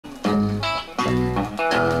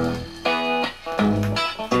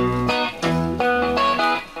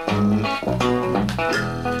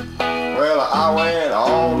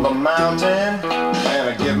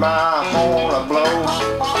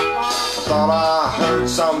I heard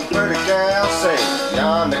some pretty gal say,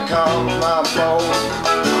 yonder come my beau.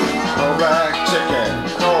 Go back chicken,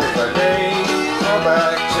 crow for day. Go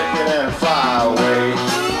back chicken and fly away.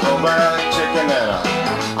 Go back chicken and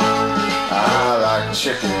I like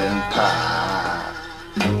chicken pie.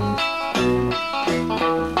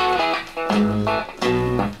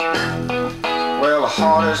 Well, the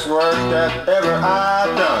hardest work that ever I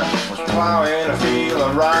done was plowing a field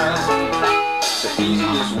of rice. The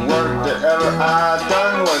easiest work that ever I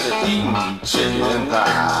done was eating chicken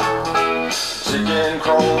pie. Chicken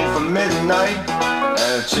crow for midnight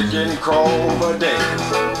and chicken crow for day.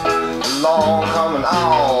 Long coming,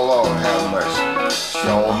 oh Lord have mercy,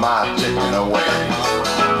 stole my chicken away.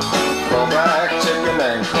 Go back chicken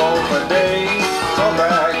and crow for day. Go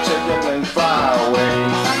back chicken and fly away.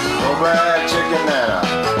 Go back chicken and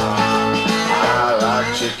I like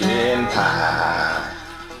chicken pie.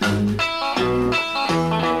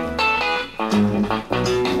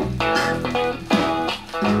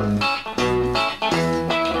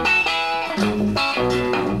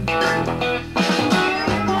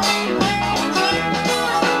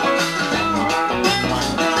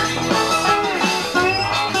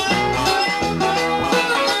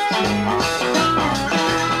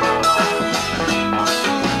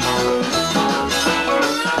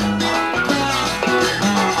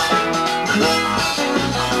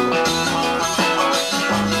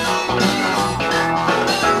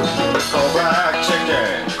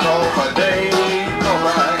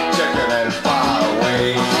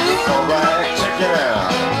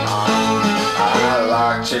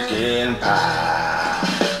 Chicken pie.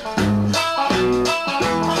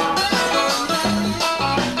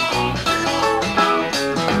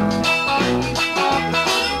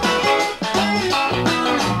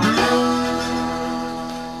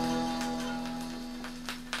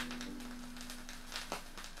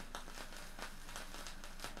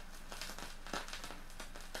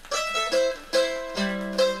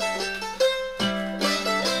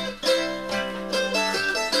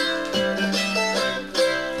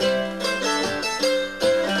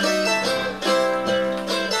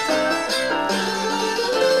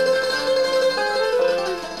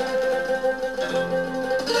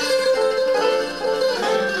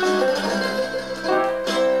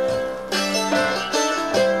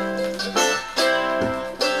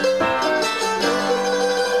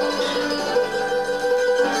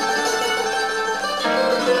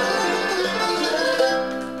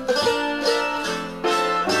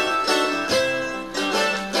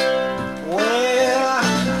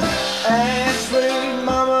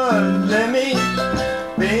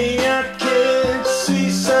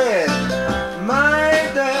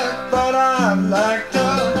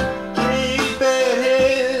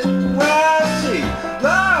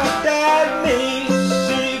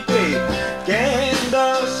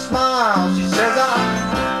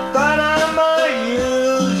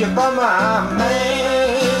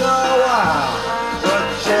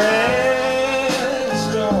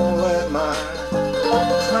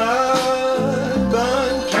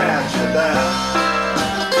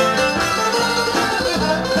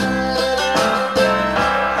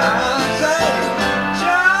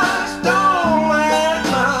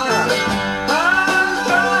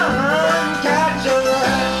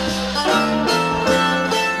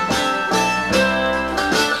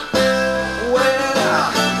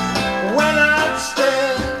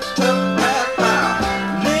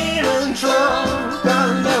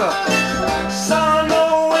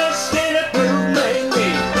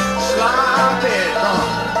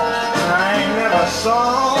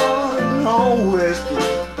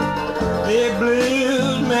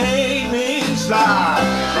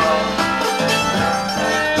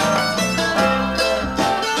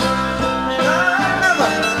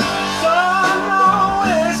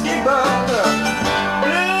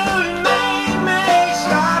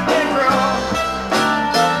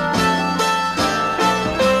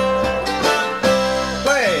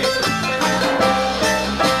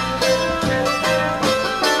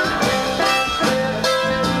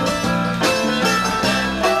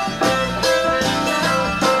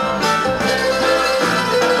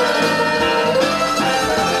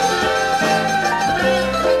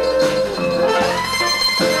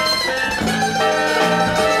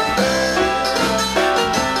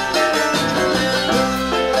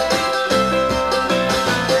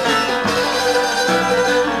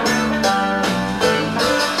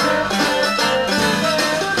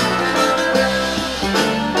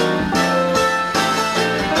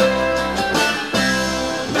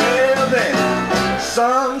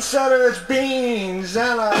 It's beans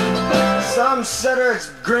and some said it's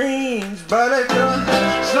greens, but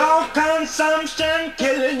it's all kinds consumption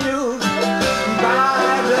killing you.